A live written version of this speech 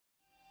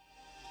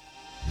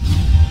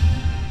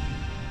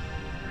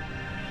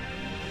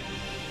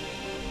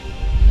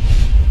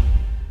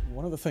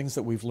One of the things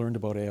that we've learned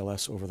about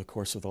ALS over the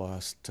course of the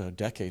last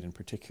decade in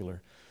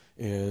particular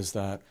is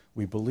that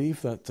we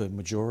believe that the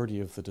majority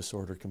of the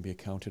disorder can be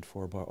accounted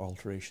for by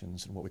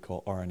alterations in what we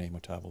call RNA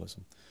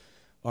metabolism.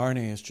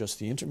 RNA is just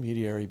the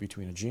intermediary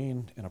between a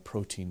gene and a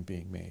protein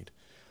being made.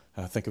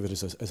 Think of it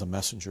as a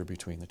messenger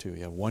between the two.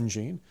 You have one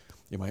gene,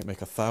 you might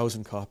make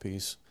 1,000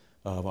 copies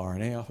of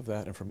RNA off of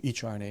that, and from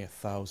each RNA,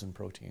 1,000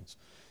 proteins.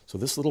 So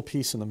this little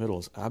piece in the middle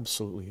is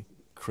absolutely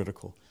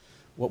critical.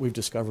 What we've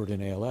discovered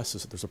in ALS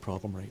is that there's a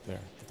problem right there,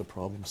 that the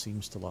problem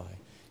seems to lie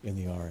in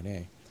the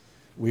RNA.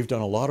 We've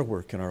done a lot of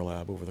work in our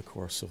lab over the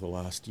course of the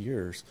last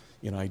years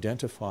in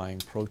identifying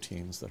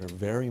proteins that are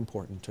very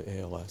important to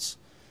ALS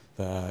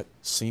that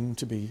seem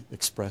to be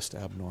expressed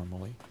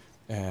abnormally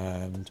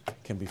and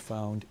can be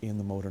found in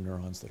the motor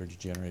neurons that are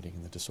degenerating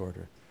in the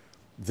disorder.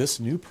 This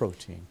new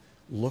protein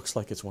looks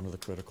like it's one of the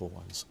critical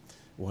ones.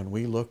 When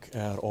we look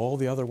at all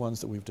the other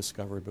ones that we've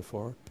discovered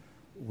before,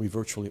 we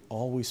virtually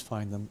always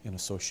find them in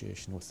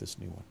association with this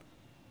new one.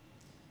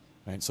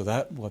 Right? So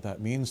what that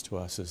means to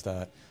us is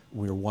that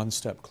we're one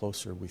step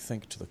closer, we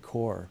think, to the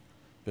core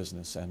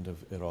business end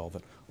of it all,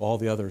 that all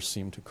the others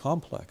seem too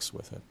complex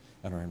with it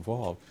and are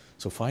involved.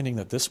 So finding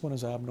that this one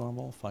is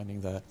abnormal,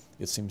 finding that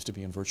it seems to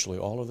be in virtually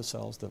all of the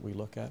cells that we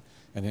look at,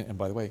 and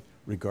by the way,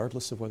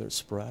 regardless of whether it's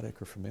sporadic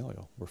or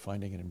familial, we're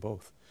finding it in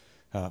both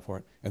for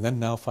it. And then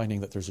now finding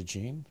that there's a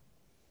gene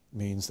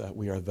means that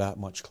we are that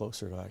much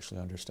closer to actually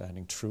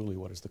understanding truly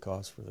what is the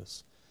cause for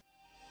this.